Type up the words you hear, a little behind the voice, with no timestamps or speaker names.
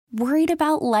Worried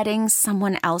about letting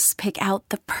someone else pick out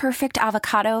the perfect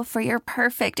avocado for your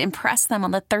perfect impress them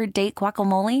on the third date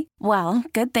guacamole? Well,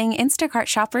 good thing Instacart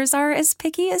shoppers are as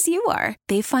picky as you are.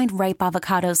 They find ripe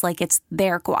avocados like it's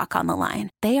their guac on the line.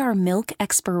 They are milk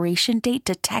expiration date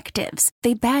detectives.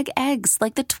 They bag eggs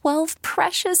like the 12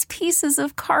 precious pieces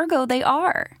of cargo they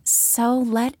are. So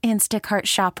let Instacart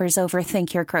shoppers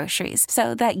overthink your groceries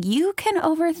so that you can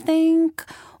overthink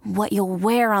what you'll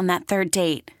wear on that third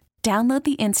date. Download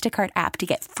the Instacart app to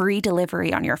get free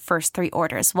delivery on your first 3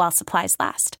 orders while supplies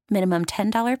last. Minimum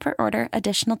 $10 per order.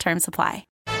 Additional terms apply.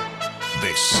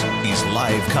 This is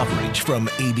live coverage from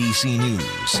ABC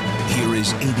News. Here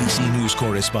is ABC News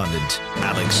correspondent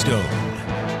Alex Stone.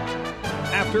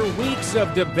 After weeks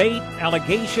of debate,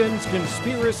 allegations,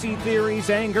 conspiracy theories,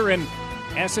 anger, and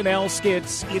SNL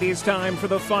skits, it is time for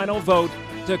the final vote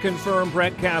to confirm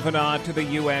Brett Kavanaugh to the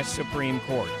U.S. Supreme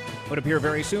Court. Would appear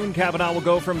very soon, Kavanaugh will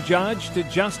go from judge to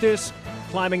justice,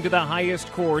 climbing to the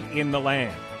highest court in the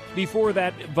land. Before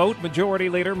that vote, Majority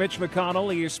Leader Mitch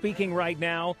McConnell, he is speaking right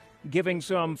now, giving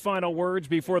some final words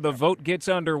before the vote gets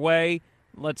underway.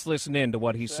 Let's listen in to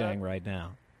what he's saying right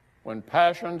now. When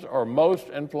passions are most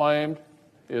inflamed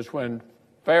is when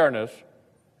fairness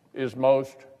is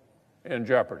most in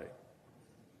jeopardy.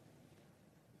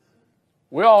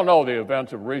 We all know the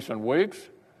events of recent weeks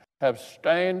have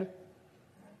strained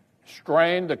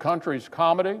the country's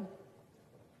comedy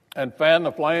and fanned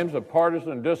the flames of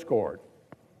partisan discord.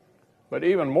 But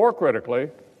even more critically,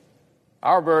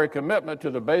 our very commitment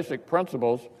to the basic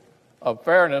principles of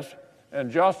fairness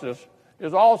and justice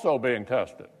is also being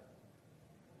tested.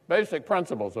 Basic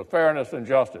principles of fairness and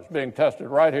justice being tested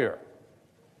right here.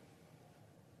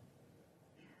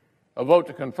 A vote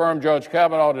to confirm Judge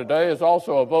Kavanaugh today is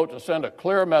also a vote to send a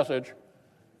clear message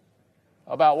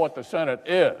about what the Senate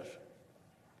is.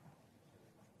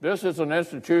 This is an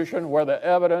institution where the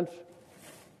evidence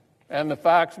and the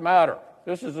facts matter.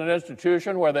 This is an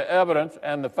institution where the evidence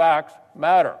and the facts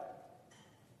matter.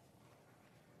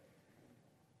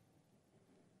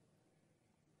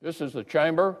 This is the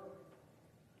chamber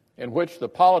in which the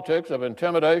politics of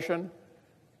intimidation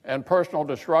and personal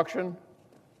destruction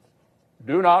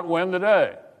do not win the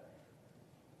day.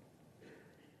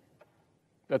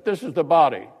 That this is the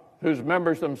body whose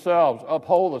members themselves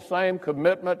uphold the same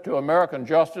commitment to American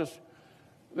justice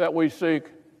that we seek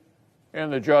in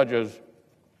the judges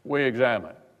we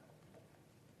examine.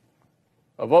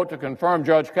 A vote to confirm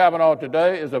Judge Kavanaugh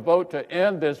today is a vote to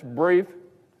end this brief,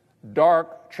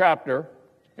 dark chapter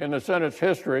in the Senate's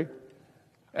history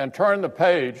and turn the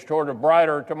page toward a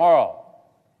brighter tomorrow.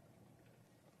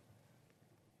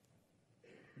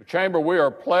 The chamber we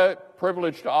are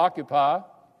privileged to occupy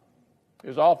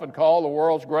is often called the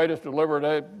world's greatest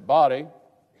deliberative body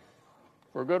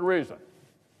for good reason.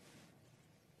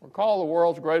 We're called the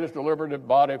world's greatest deliberative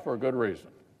body for a good reason.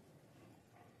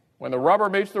 When the rubber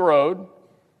meets the road,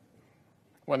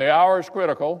 when the hour is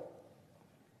critical,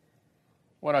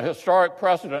 when a historic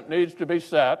precedent needs to be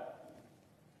set,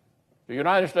 the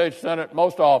United States Senate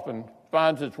most often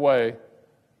finds its way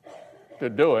to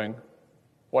doing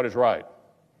what is right.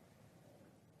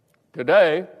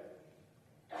 Today,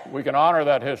 we can honor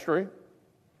that history.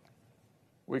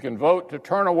 We can vote to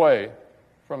turn away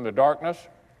from the darkness.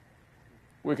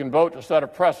 We can vote to set a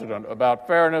precedent about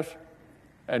fairness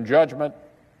and judgment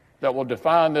that will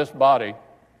define this body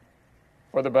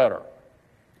for the better.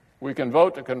 We can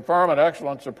vote to confirm an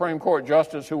excellent Supreme Court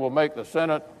justice who will make the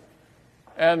Senate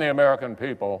and the American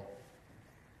people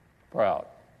proud.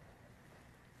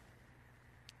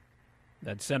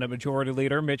 That's Senate Majority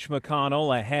Leader Mitch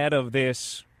McConnell ahead of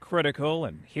this critical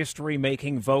and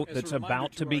history-making vote that's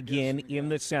about to begin in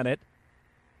the Senate.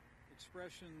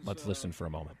 Let's listen for a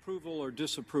moment. Approval or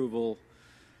disapproval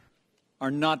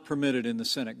are not permitted in the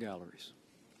Senate galleries.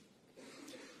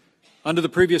 Under the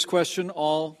previous question,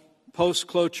 all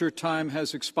post-cloture time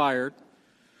has expired.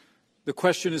 The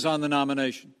question is on the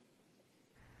nomination.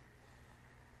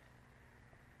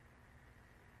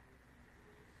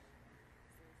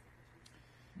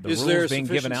 The rules being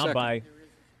given out by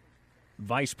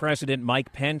Vice President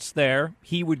Mike Pence there.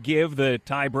 He would give the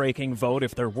tie-breaking vote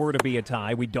if there were to be a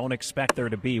tie. We don't expect there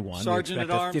to be one. We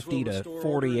expect a 50 to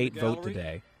 48 vote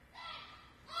today.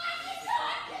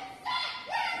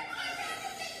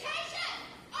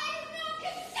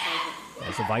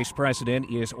 As the Vice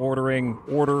President is ordering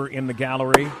order in the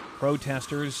gallery,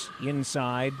 protesters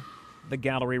inside the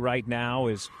gallery right now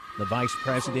as the Vice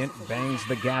President bangs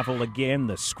the gavel again,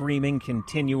 the screaming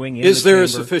continuing in the chamber. Is there a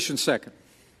sufficient second?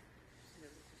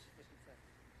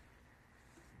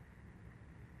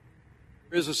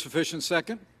 There is a sufficient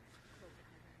second.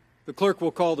 The clerk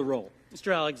will call the roll.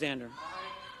 Mr. Alexander.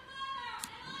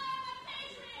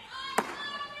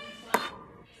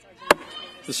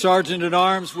 The Sergeant at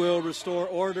Arms will restore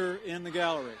order in the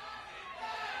gallery.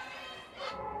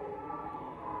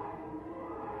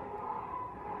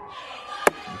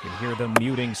 You can hear them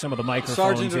muting some of the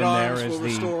microphones in there as will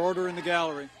restore order in the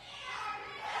gallery.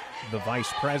 The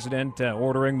Vice President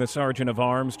ordering the Sergeant of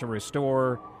Arms to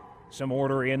restore some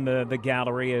order in the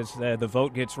gallery as the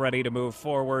vote gets ready to move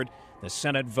forward. The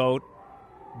Senate vote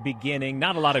beginning.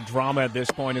 Not a lot of drama at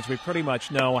this point, as we pretty much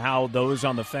know how those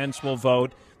on the fence will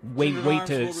vote. Wait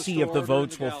to see if the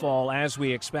votes will fall as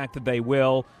we expect that they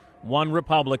will. One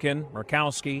Republican,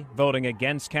 Murkowski, voting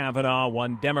against Kavanaugh.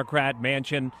 One Democrat,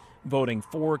 Manchin, voting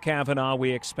for Kavanaugh,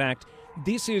 we expect.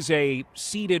 This is a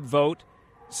seated vote.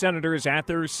 Senators at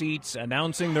their seats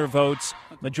announcing their votes.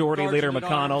 Majority Leader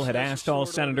McConnell had asked all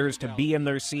senators to be in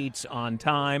their seats on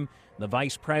time. The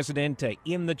Vice President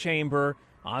in the chamber.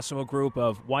 Also a group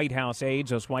of White House aides.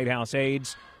 Those White House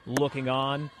aides looking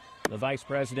on. The Vice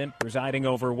President presiding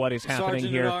over what is happening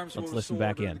here. Let's listen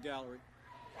back in.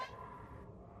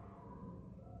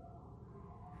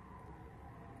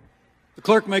 The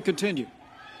clerk may continue.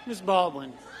 Ms.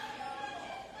 Baldwin.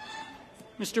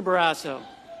 Mr. Barrasso.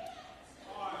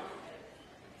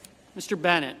 Mr.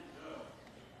 Bennett.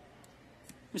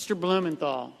 Mr.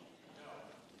 Blumenthal.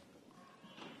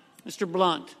 Mr.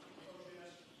 Blunt.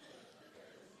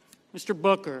 Mr.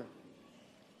 Booker.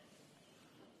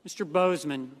 Mr.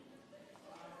 Bozeman.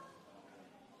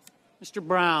 Mr.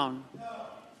 Brown.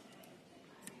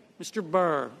 Mr.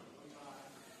 Burr.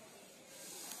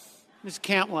 Ms.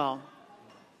 Cantwell.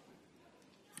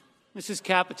 Mrs.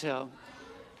 Capito.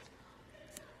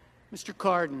 Mr.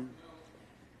 Cardin.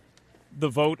 The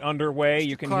vote underway.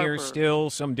 You can hear still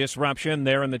some disruption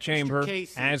there in the chamber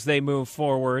as they move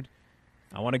forward.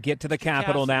 I want to get to the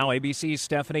Capitol now. ABC's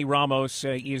Stephanie Ramos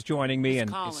is joining me.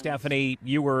 And Stephanie,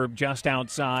 you were just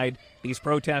outside. These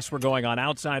protests were going on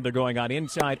outside. They're going on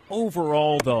inside.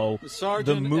 Overall, though,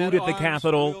 the mood at the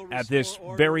Capitol at this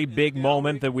very big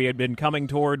moment that we had been coming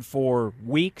toward for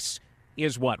weeks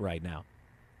is what right now?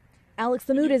 Alex,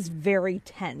 the mood is very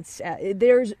tense.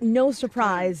 There's no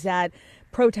surprise that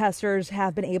protesters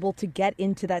have been able to get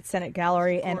into that Senate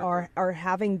gallery and are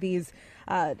having these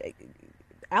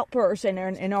outbursts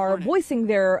and are voicing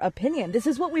their opinion. This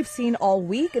is what we've seen all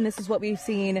week, and this is what we've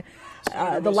seen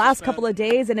the last couple of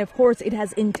days. And of course, it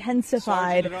has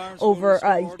intensified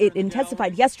it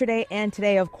intensified yesterday and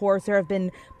today. Of course, there have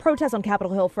been protests on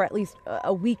Capitol Hill for at least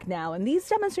a week now. And these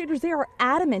demonstrators, they are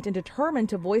adamant and determined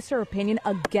to voice their opinion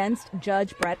against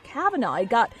Judge Brett Kavanaugh. It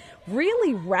got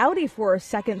really rowdy for a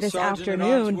second this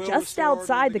afternoon just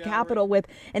outside the Capitol with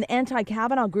an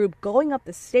anti-Kavanaugh group going up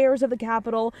the stairs of the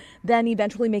Capitol, then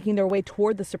eventually making their way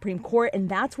toward the Supreme Court. And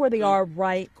that's where they are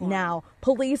right now.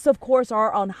 Police, of course,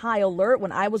 are on high alert.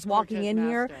 When I was walking in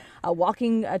here,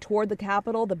 walking toward the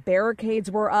Capitol, the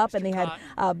barricades were up and they had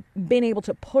been able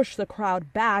to push the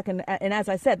crowd back. And as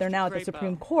I said, they're now at the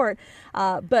Supreme Court.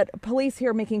 But police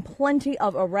here making plenty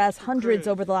of arrests, hundreds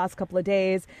over the last couple of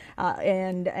days,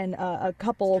 and a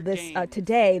couple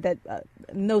today that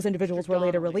those individuals were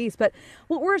later released. But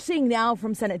what we're seeing now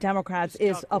from Senate Democrats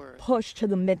is a push to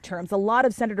the midterms. A lot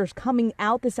of senators coming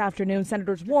out this afternoon,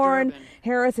 Senators Warren,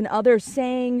 Harris, and others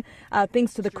saying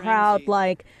things to the crowd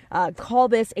like, call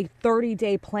this a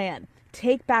 30-day plan.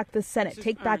 Take back the Senate,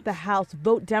 take back the House,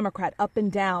 vote Democrat up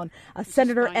and down.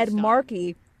 Senator Ed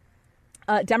Markey,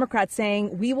 Democrats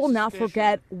saying, we will not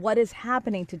forget what is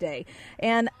happening today.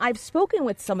 And I've spoken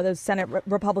with some of those Senate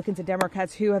Republicans and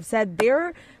Democrats who have said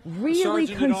they're really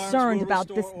concerned about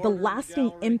the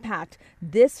lasting impact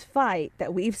this fight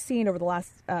that we've seen over the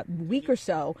last week or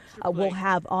so will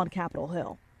have on Capitol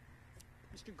Hill.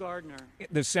 Mr. Gardner.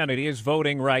 The Senate is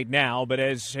voting right now, but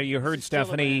as you heard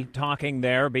Stephanie talking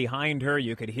there, behind her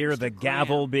you could hear the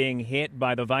gavel being hit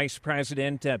by the Vice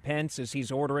President Pence as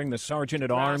he's ordering the Sergeant at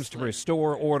Arms to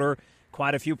restore order.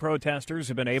 Quite a few protesters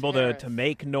have been able to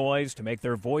make noise, to make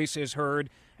their voices heard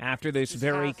after this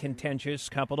very contentious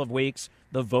couple of weeks.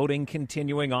 The voting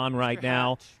continuing on right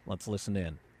now. Let's listen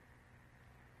in.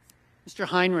 Mr.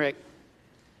 Heinrich.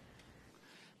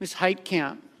 Ms.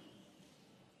 Heitkamp.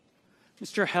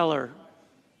 Mr. Heller.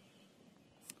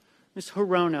 Ms.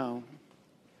 Hirono. No.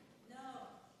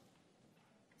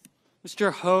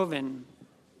 Mr. Hoven.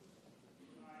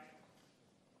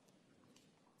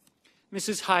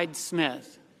 Mrs.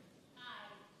 Hyde-Smith. Aye.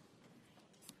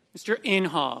 Mr.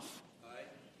 Inhofe. Aye.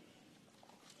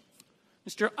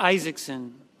 Mr.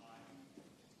 Isaacson.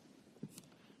 Aye.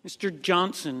 Mr.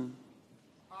 Johnson.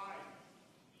 Aye.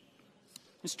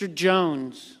 Mr.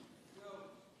 Jones.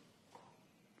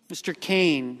 Mr.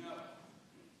 Kane. No.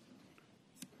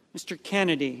 Mr.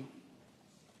 Kennedy.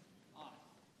 Aye.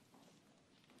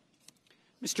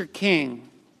 Mr. King.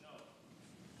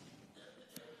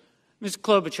 Ms.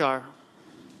 Klobuchar.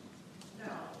 No.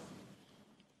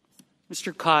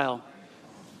 Mr. Kyle.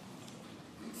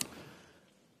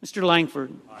 Mr.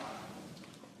 Langford. Aye.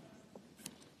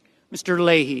 Mr.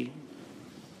 Leahy.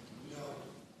 No.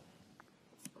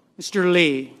 Mr.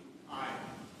 Lee. Aye.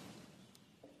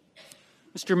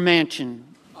 Mr. Manchin.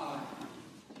 Aye.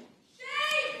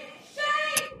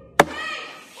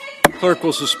 Clerk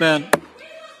will suspend.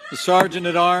 The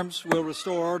Sergeant-at-Arms will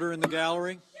restore order in the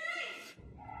gallery.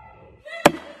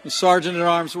 The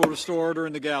Sergeant-at-Arms will restore order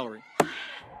in the gallery.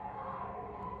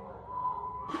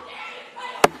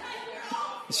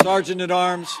 The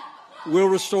Sergeant-at-Arms will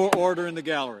restore order in the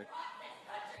gallery.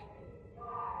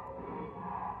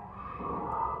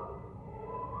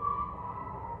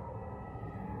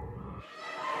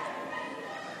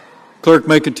 Clerk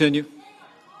may continue.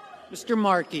 Mr.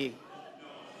 Markey.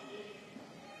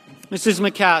 Mrs.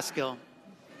 McCaskill.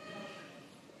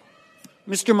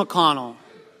 Mr. McConnell.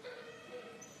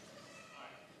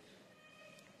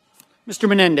 Mr.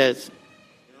 Menendez.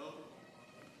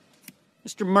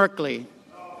 Mr. Merkley.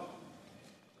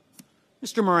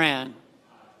 Mr. Moran.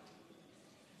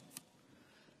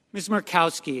 Ms.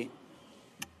 Murkowski.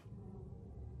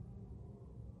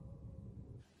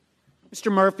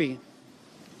 Mr. Murphy.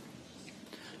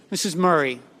 Mrs.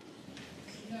 Murray.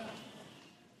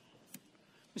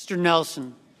 Mr.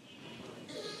 Nelson.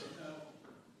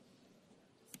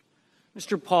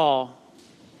 Mr. Paul.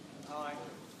 Aye.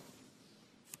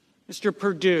 Mr.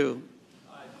 Perdue.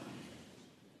 Aye.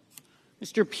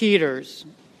 Mr. Peters.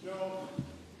 No.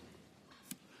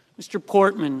 Mr.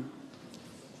 Portman.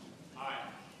 Aye.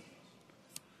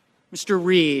 Mr.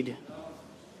 Reed. No.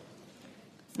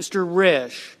 Mr.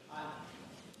 Risch. Aye.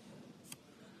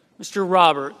 Mr.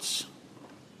 Roberts.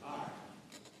 Aye.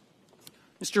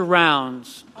 Mr.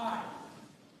 Rounds. Aye.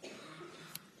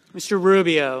 Mr.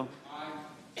 Rubio.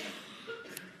 Aye.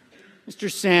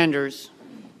 Mr. Sanders.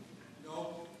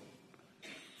 No.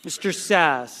 Mr.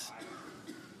 Sass.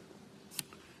 Aye.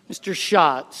 Mr.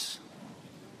 Schatz.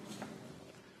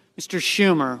 Mr.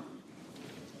 Schumer.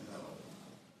 No.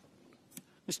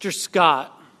 Mr.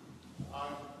 Scott. Aye.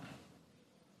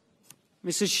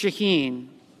 Mrs. Shaheen.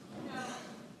 No.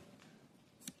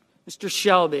 Mr.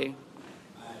 Shelby.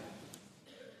 Aye.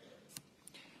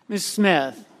 Ms.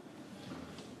 Smith.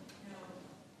 No.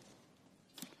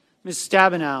 Ms.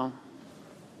 Stabenow.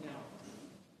 No.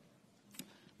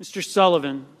 Mr.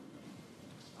 Sullivan.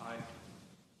 Aye.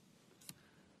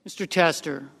 Mr.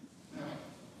 Tester. No.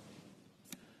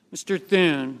 Mr.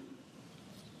 Thune.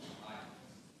 Aye.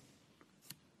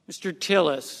 Mr.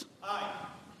 Tillis. Aye.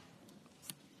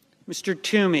 Mr.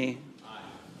 Toomey. Aye.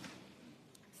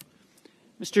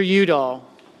 Mr. Udall.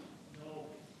 No.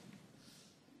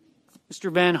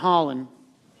 Mr. Van Hollen.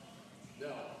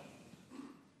 No.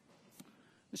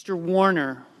 Mr.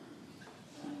 Warner.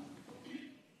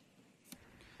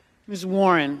 Ms.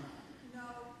 Warren. No.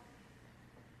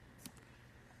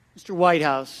 Mr.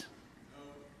 Whitehouse. No.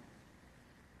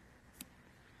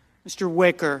 Mr.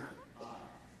 Wicker. Aye.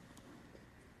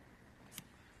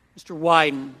 Mr.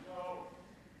 Wyden. No.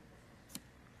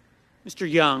 Mr.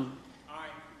 Young. Aye.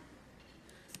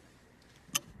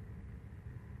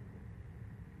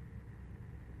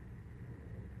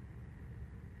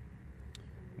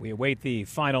 We await the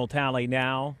final tally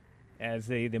now as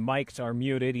the mics are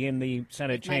muted in the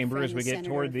Senate chamber as we get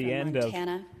toward the end of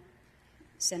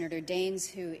Senator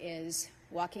Daines, who is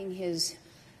walking his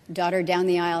daughter down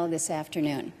the aisle this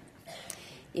afternoon.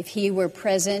 If he were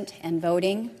present and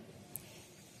voting,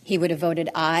 he would have voted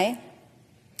aye.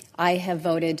 I have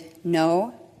voted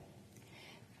no.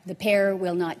 The pair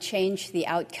will not change the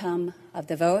outcome of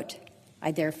the vote.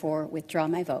 I therefore withdraw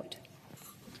my vote.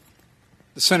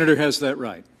 The senator has that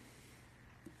right.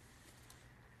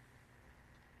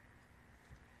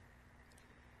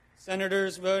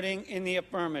 Senators voting in the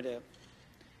affirmative: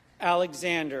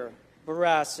 Alexander,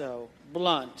 Barrasso,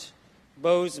 Blunt,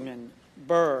 Bozeman,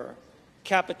 Burr,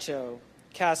 Capito,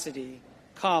 Cassidy,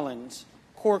 Collins,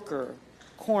 Corker,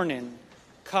 Cornyn,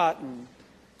 Cotton,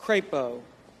 Crapo,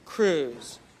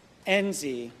 Cruz,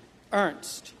 Enzi,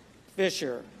 Ernst,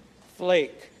 Fisher,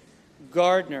 Flake,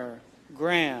 Gardner,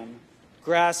 Graham,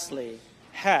 Grassley,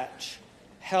 Hatch,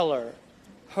 Heller,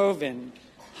 Hoeven,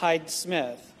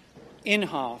 Hyde-Smith,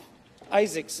 Inhofe,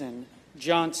 Isaacson,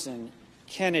 Johnson,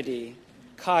 Kennedy,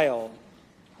 Kyle,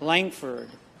 Langford,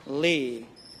 Lee,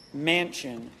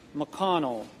 Manchin,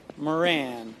 McConnell,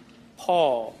 Moran,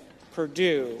 Paul,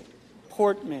 Perdue,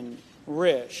 Portman,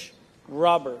 Risch,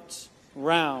 Roberts,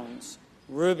 Rounds,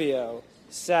 Rubio,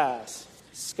 Sass,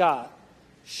 Scott,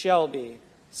 Shelby,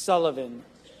 Sullivan,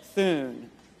 Thune,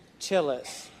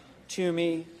 Tillis,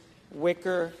 Toomey,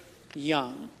 Wicker,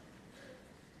 Young.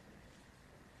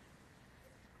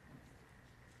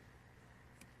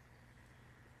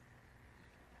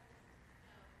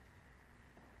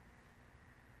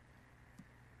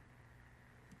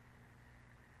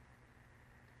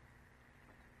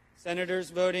 Senators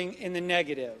voting in the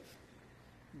negative: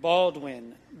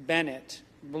 Baldwin, Bennett,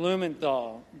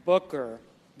 Blumenthal, Booker,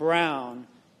 Brown,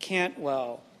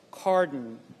 Cantwell,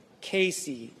 Cardin,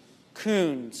 Casey,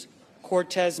 Coons,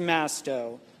 Cortez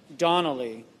Masto,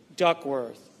 Donnelly,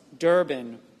 Duckworth,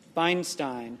 Durbin,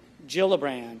 Feinstein,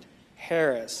 Gillibrand,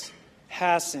 Harris,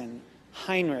 Hassan,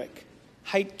 Heinrich,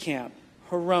 Heitkamp,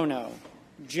 Hirono,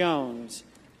 Jones,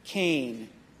 Kane,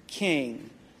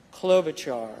 King,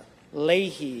 Klobuchar,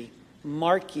 Leahy,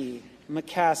 Markey,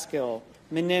 McCaskill,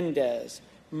 Menendez,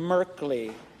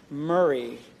 Merkley,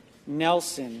 Murray,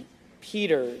 Nelson,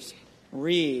 Peters,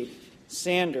 Reed,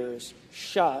 Sanders,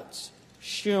 Schatz,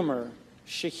 Schumer,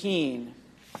 Shaheen,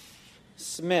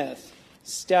 Smith,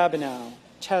 Stabenow,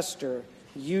 Tester,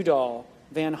 Udall,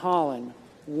 Van Hollen,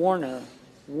 Warner,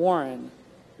 Warren,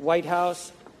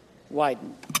 Whitehouse,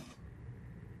 Wyden.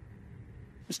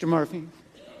 Mr. Murphy.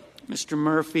 Mr.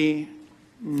 Murphy,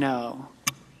 no.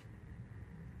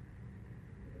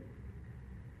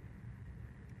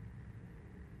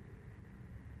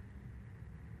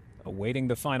 Awaiting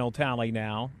the final tally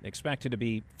now, expected to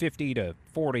be 50 to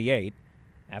 48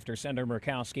 after Senator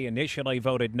Murkowski initially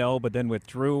voted no, but then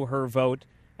withdrew her vote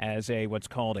as what's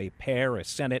called a pair, a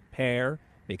Senate pair,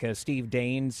 because Steve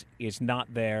Daines is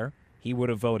not there. He would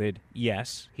have voted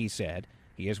yes, he said.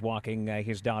 He is walking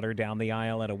his daughter down the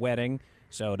aisle at a wedding,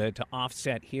 so to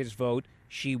offset his vote,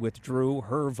 she withdrew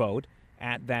her vote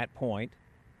at that point.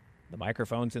 The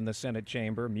microphones in the Senate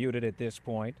chamber muted at this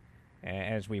point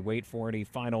as we wait for any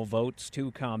final votes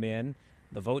to come in.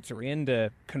 The votes are in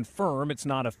to confirm. It's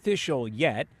not official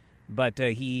yet, but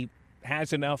he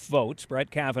has enough votes,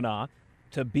 Brett Kavanaugh,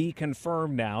 to be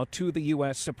confirmed now to the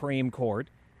U.S. Supreme Court.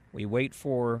 We wait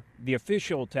for the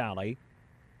official tally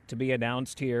to be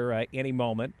announced here any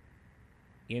moment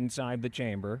inside the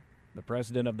chamber. The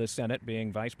president of the Senate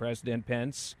being Vice President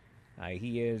Pence.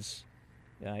 He is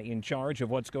in charge of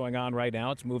what's going on right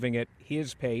now. It's moving at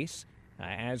his pace.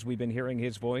 As we've been hearing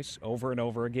his voice over and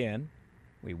over again.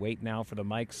 We wait now for the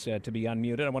mics to be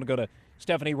unmuted. I want to go to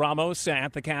Stephanie Ramos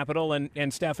at the Capitol.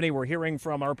 And Stephanie, we're hearing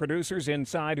from our producers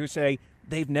inside who say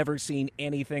they've never seen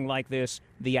anything like this,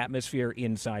 the atmosphere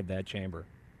inside that chamber.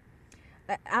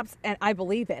 And I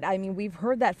believe it. I mean, we've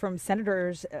heard that from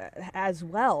senators as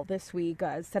well this week.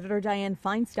 Senator Dianne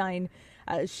Feinstein,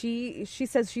 she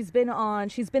says she's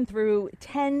been through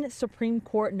 10 Supreme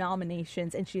Court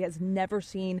nominations, and she has never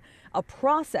seen a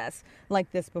process like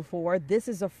this before. This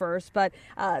is a first, but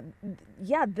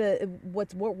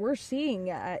what we're seeing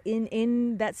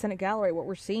in that Senate gallery, what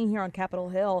we're seeing here on Capitol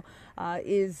Hill,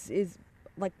 is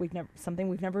like we've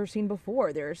never seen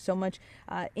before. There's so much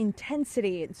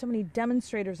intensity and so many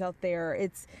demonstrators out there.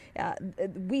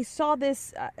 We saw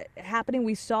this happening.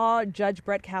 We saw Judge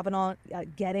Brett Kavanaugh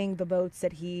getting the votes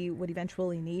that he would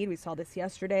eventually need. We saw this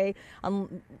yesterday.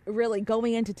 Really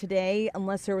going into today,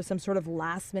 unless there was some sort of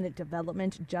last minute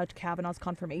development, Judge Kavanaugh's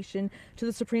confirmation to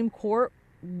the Supreme Court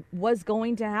was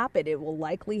going to happen. It will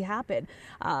likely happen.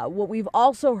 What we've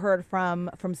also heard from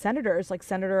senators like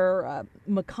Senator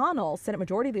McConnell, Senate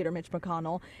Majority Leader Mitch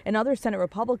McConnell, and other Senate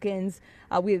Republicans,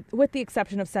 with the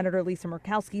exception of Senator Lisa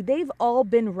Murkowski, they've all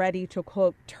been ready to,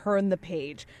 quote, turn the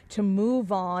page, to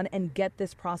move on and get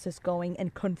this process going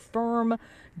and confirm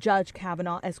Judge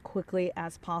Kavanaugh as quickly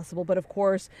as possible. But of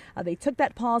course, they took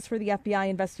that pause for the FBI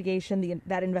investigation,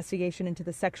 that investigation into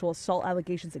the sexual assault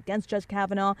allegations against Judge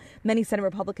Kavanaugh. Many Senate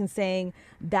Republicans saying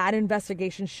that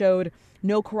investigation showed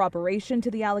no corroboration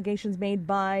to the allegations made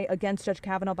against Judge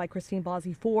Kavanaugh by Christine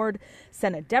Blasey Ford.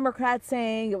 Senate Democrats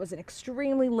saying it was an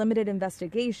extremely limited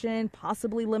investigation,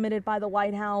 possibly limited by the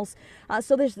White House.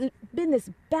 So there's been this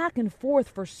back and forth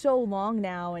for so long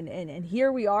now, and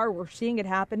here we are. We're seeing it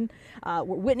happen. We're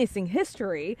witnessing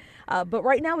history. But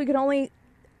right now we can only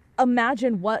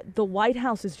imagine what the White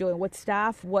House is doing, what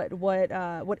staff, what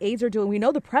aides are doing. We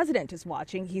know the president is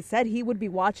watching. He said he would be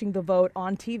watching the vote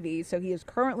on TV, so he is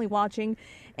currently watching,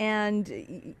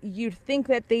 and you'd think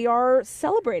that they are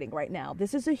celebrating right now.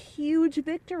 This is a huge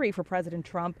victory for President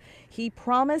Trump. He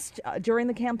promised during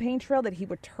the campaign trail that he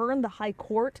would turn the high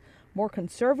court more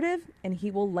conservative, and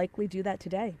he will likely do that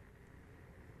today.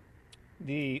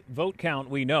 The vote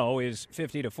count, we know, is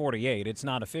 50 to 48. It's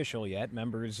not official yet.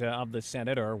 Members of the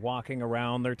Senate are walking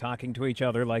around. They're talking to each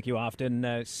other like you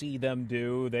often see them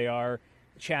do. They are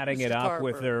chatting Mr. it up Carper.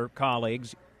 with their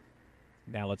colleagues.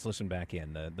 Now let's listen back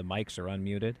in. The mics are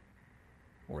unmuted,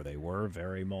 or they were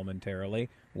very momentarily,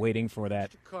 waiting for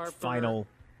that Carper, final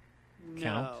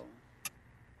count. No.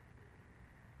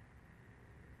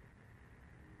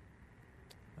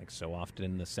 Like so often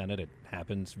in the Senate, it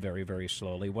happens very, very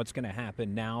slowly. What's going to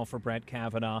happen now for Brett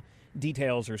Kavanaugh?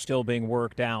 Details are still being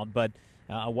worked out, but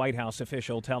A White House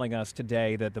official telling us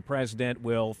today that the president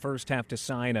will first have to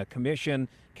sign a commission.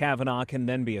 Kavanaugh can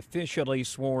then be officially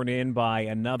sworn in by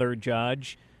another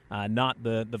judge, not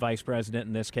the vice president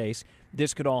in this case.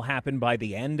 This could all happen by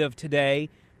the end of today.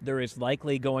 There is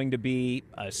likely going to be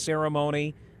a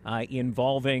ceremony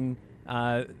involving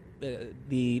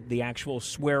the actual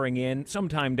swearing in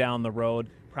sometime down the road,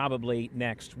 probably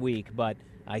next week. But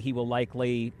he will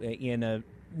likely, in a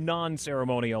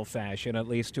non-ceremonial fashion, at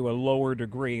least to a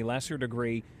lesser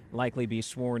degree, likely be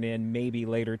sworn in maybe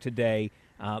later today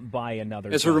by another.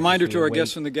 As a reminder to our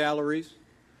guests in the galleries,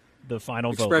 the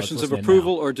final vote. Expressions of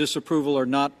approval or disapproval are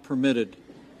not permitted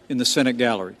in the Senate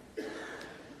gallery.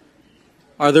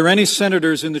 Are there any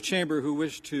senators in the chamber who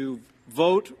wish to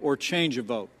vote or change a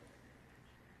vote?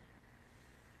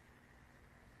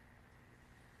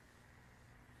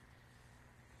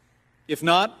 If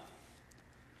not,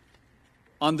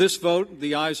 on this vote,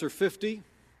 the ayes are 50,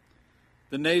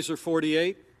 the nays are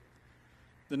 48.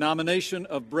 The nomination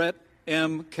of Brett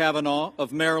M. Kavanaugh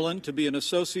of Maryland to be an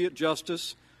Associate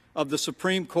Justice of the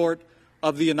Supreme Court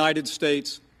of the United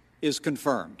States is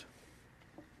confirmed.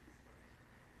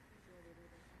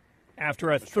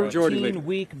 After a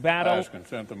 13-week battle, I ask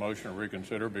consent the motion to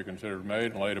reconsider be considered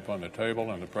made and laid upon the table,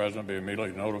 and the President be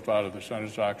immediately notified of the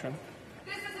Senate's action.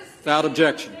 Without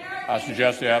objection. I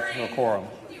suggest the absence of quorum.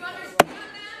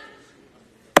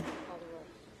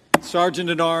 Sergeant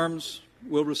at Arms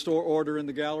will restore order in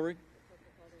the gallery.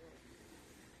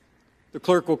 The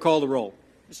clerk will call the roll.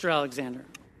 Mr. Alexander.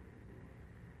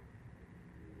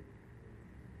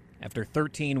 After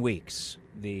 13 weeks,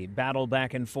 the battle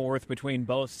back and forth between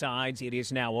both sides, it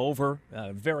is now over.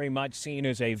 Very much seen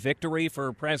as a victory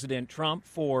for President Trump,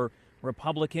 for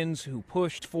Republicans who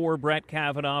pushed for Brett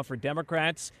Kavanaugh, for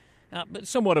Democrats. But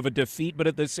somewhat of a defeat, but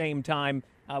at the same time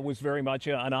was very much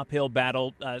an uphill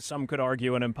battle. Some could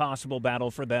argue an impossible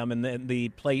battle for them in the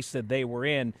place that they were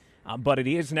in. But it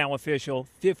is now official,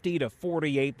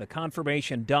 50-48, the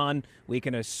confirmation done. We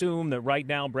can assume that right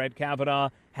now Brett Kavanaugh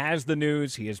has the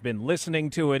news. He has been listening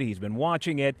to it. He's been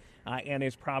watching it and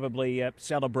is probably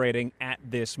celebrating at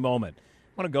this moment.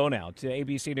 I want to go now to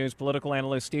ABC News political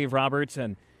analyst Steve Roberts.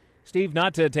 And Steve,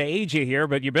 not to age you here,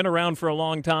 but you've been around for a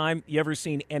long time. You ever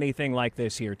seen anything like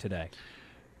this here today?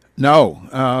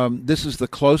 No. This is the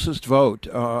closest vote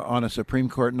on a Supreme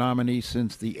Court nominee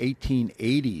since the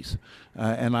 1880s,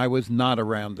 and I was not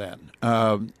around then.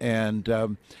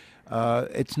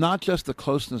 It's not just the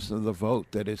closeness of the vote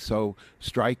that is so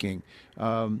striking.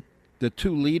 The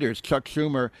two leaders, Chuck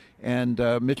Schumer and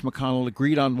Mitch McConnell,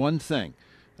 agreed on one thing.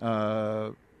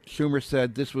 Schumer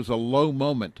said this was a low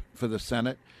moment for the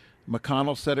Senate.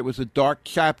 McConnell said it was a dark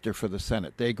chapter for the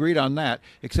Senate. They agreed on that,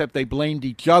 except they blamed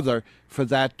each other for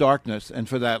that darkness and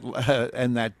for that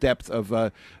and that depth of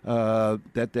that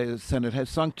the Senate has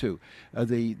sunk to.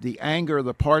 The anger,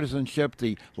 the partisanship,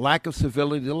 the lack of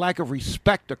civility, the lack of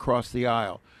respect across the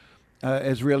aisle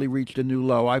has really reached a new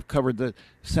low. I've covered the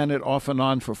Senate off and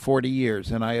on for 40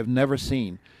 years, and I have never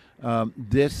seen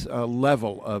this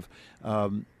level of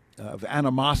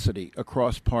animosity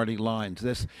across party lines,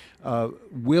 this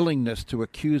willingness to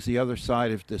accuse the other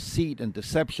side of deceit and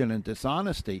deception and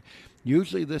dishonesty.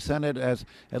 Usually the Senate has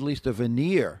at least a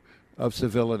veneer of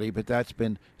civility, but that's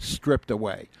been stripped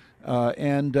away.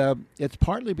 And it's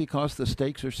partly because the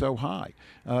stakes are so high.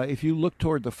 If you look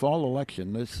toward the fall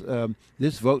election,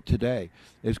 this vote today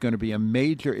is going to be a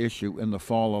major issue in the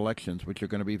fall elections, which are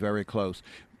going to be very close.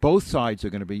 Both sides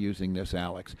are going to be using this,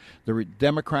 Alex. The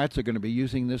Democrats are going to be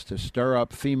using this to stir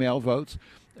up female votes,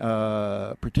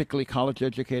 particularly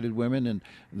college-educated women in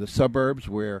the suburbs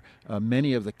where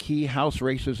many of the key House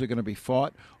races are going to be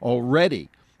fought. Already,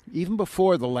 even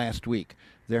before the last week,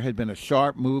 there had been a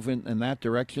sharp move in that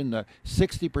direction.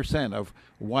 60% of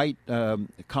white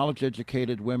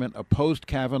college-educated women opposed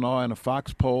Kavanaugh in a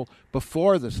Fox poll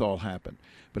before this all happened.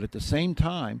 But at the same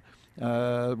time,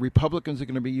 Republicans are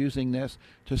going to be using this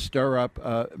to stir up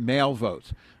male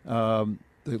votes. The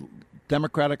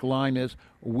Democratic line is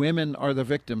women are the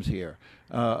victims here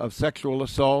of sexual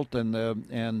assault and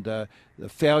the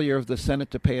failure of the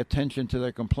Senate to pay attention to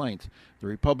their complaints. The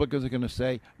Republicans are going to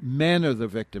say men are the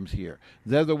victims here.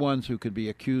 They're the ones who could be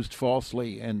accused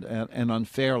falsely and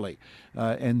unfairly.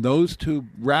 And those two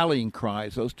rallying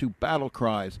cries, those two battle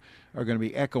cries, are going to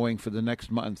be echoing for the next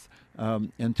month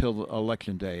until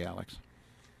Election Day, Alex.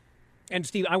 And,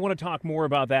 Steve, I want to talk more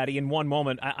about that in one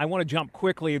moment. I want to jump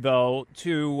quickly, though,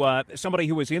 to somebody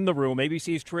who was in the room,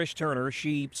 ABC's Trish Turner.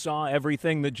 She saw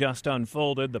everything that just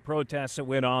unfolded, the protests that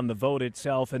went on, the vote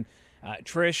itself. And,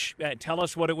 Trish, tell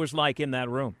us what it was like in that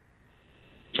room.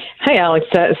 Hi, Alex.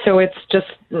 So it's just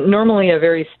normally a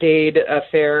very staid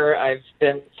affair. I've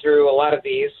been through a lot of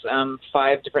these,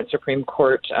 5 different Supreme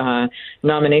Court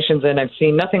nominations, and I've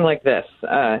seen nothing like this.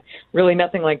 Really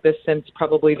nothing like this since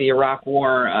probably the Iraq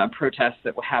War protests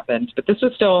that happened. But this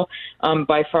was still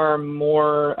by far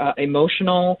more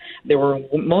emotional. There were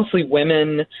mostly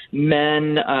women,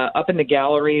 men up in the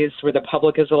galleries where the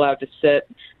public is allowed to sit.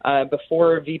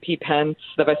 Before VP Pence,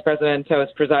 the vice president, was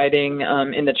presiding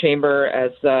in the chamber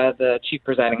as the chief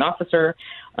presiding officer,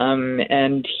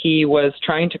 and he was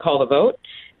trying to call the vote.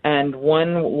 And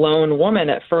one lone woman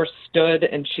at first stood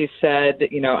and she said,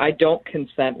 I don't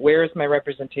consent. Where's my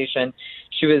representation?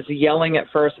 She was yelling at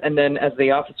first, and then as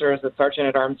the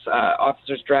sergeant-at-arms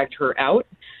officers dragged her out,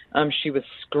 she was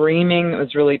screaming. It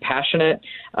was really passionate.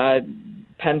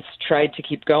 Pence tried to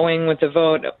keep going with the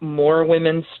vote. More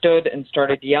women stood and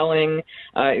started yelling.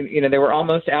 They were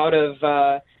almost out of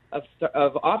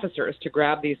officers to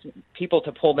grab these people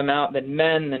to pull them out. Then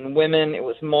men, then women. It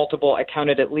was multiple. I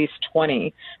counted at least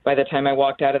 20 by the time I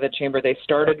walked out of the chamber. They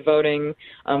started voting.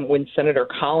 When Senator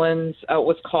Collins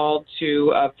was called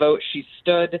to vote, she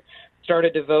started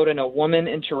to vote, and a woman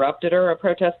interrupted her, a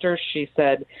protester. She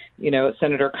said,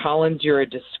 Senator Collins, you're a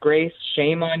disgrace.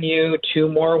 Shame on you. 2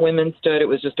 more women stood. It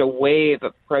was just a wave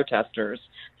of protesters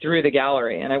through the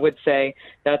gallery. And I would say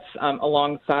that's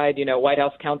alongside, White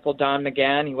House counsel Don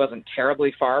McGahn. He wasn't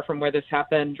terribly far from where this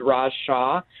happened. Raj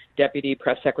Shah, deputy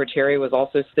press secretary, was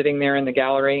also sitting there in the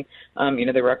gallery.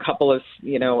 There were a couple of,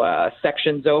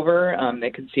 sections over.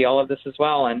 They could see all of this as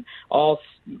well. And all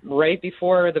right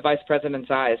before the vice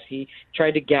president's eyes, he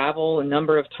tried to gavel a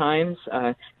number of times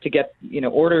to get,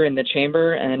 order in the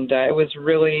chamber. And it was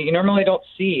really, you normally don't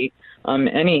see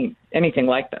anything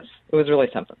like this. It was really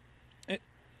something.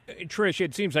 Trish,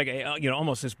 it seems like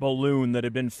almost this balloon that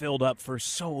had been filled up for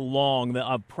so long,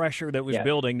 the pressure that was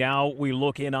building. Now we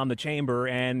look in on the chamber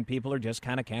and people are just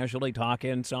kind of casually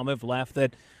talking. Some have left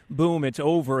that, boom, it's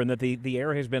over and that the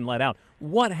air has been let out.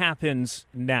 What happens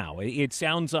now? It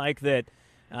sounds like that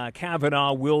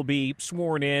Kavanaugh will be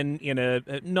sworn in a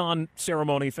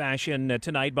non-ceremony fashion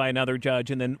tonight by another judge,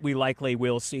 and then we likely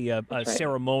will see a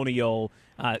ceremonial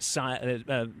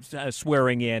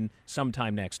swearing in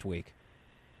sometime next week.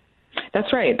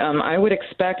 That's right. I would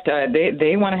expect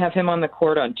they want to have him on the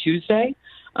court on Tuesday,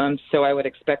 so I would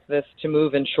expect this to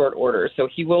move in short order. So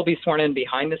he will be sworn in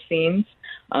behind the scenes.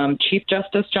 Chief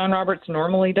Justice John Roberts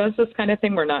normally does this kind of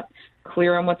thing. We're not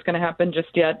clear on what's going to happen just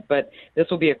yet, but this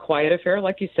will be a quiet affair,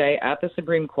 like you say, at the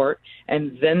Supreme Court.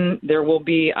 And then there will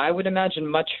be, I would imagine,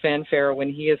 much fanfare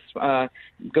when he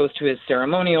goes to his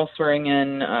ceremonial swearing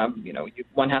in.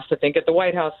 One has to think at the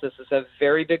White House, this is a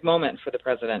very big moment for the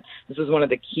president. This is one of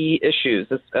the key issues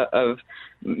of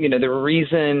the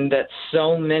reason that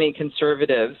so many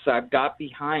conservatives got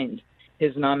behind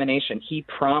his nomination. He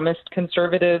promised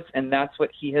conservatives, and that's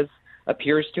what he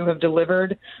appears to have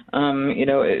delivered.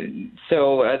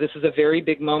 So this is a very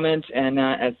big moment, and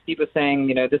as Steve was saying,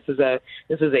 this is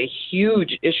a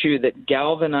huge issue that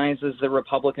galvanizes the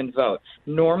Republican vote.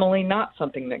 Normally, not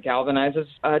something that galvanizes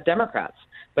Democrats,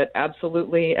 but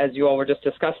absolutely, as you all were just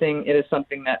discussing, it is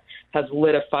something that has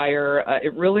lit a fire.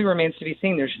 It really remains to be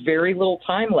seen. There's very little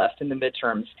time left in the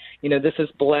midterms. This has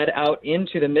bled out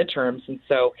into the midterms, and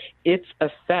so its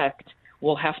effect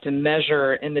we'll have to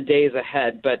measure in the days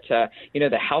ahead. But,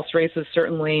 the House races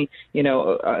certainly,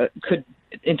 could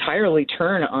entirely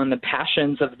turn on the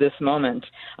passions of this moment.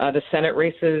 The Senate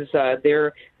races,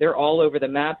 they're all over the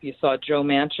map. You saw Joe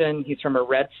Manchin. He's from a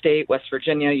red state, West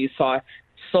Virginia. You saw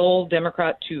sole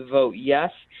Democrat to vote yes.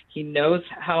 He knows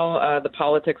how the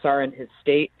politics are in his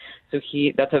state. So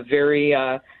that's a very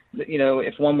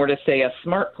if one were to say a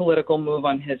smart political move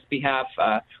on his behalf,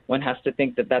 one has to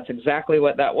think that that's exactly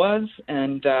what that was.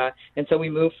 And so we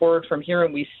move forward from here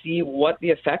and we see what the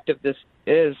effect of this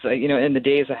is, in the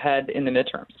days ahead in the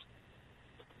midterms.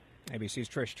 ABC's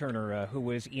Trish Turner, who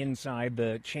was inside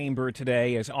the chamber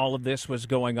today as all of this was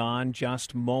going on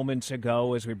just moments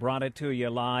ago as we brought it to you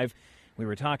live. We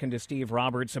were talking to Steve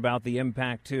Roberts about the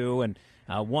impact, too, and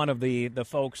one of the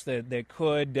folks that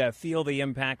could feel the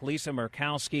impact, Lisa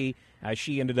Murkowski,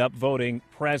 she ended up voting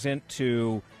present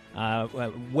to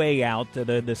weigh out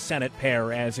the Senate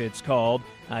pair, as it's called.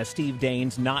 Steve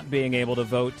Daines not being able to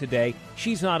vote today.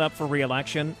 She's not up for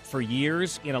re-election for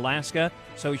years in Alaska,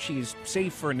 so she's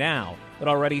safe for now. But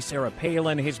already Sarah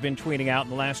Palin has been tweeting out in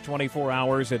the last 24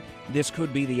 hours that this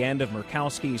could be the end of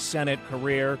Murkowski's Senate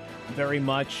career. Very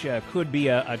much could be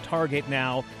a target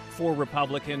now for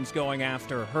Republicans going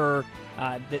after her.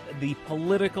 The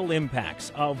political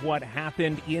impacts of what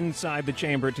happened inside the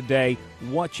chamber today,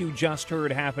 what you just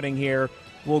heard happening here,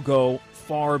 will go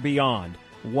far beyond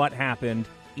what happened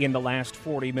in the last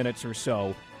 40 minutes or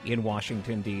so in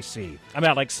Washington, D.C. I'm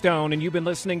Alex Stone, and you've been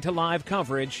listening to live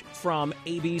coverage from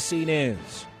ABC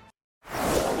News.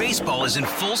 Baseball is in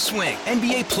full swing.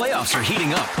 NBA playoffs are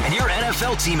heating up, and your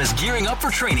NFL team is gearing up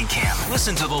for training camp.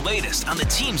 Listen to the latest on the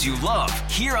teams you love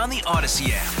here on the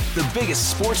Odyssey app. The biggest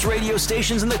sports radio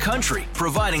stations in the country,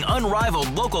 providing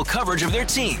unrivaled local coverage of their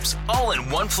teams, all in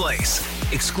one place.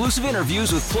 Exclusive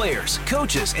interviews with players,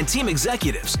 coaches, and team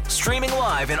executives, streaming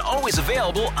live and always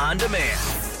available on demand.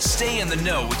 Stay in the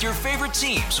know with your favorite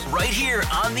teams right here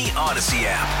on the Odyssey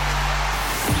app.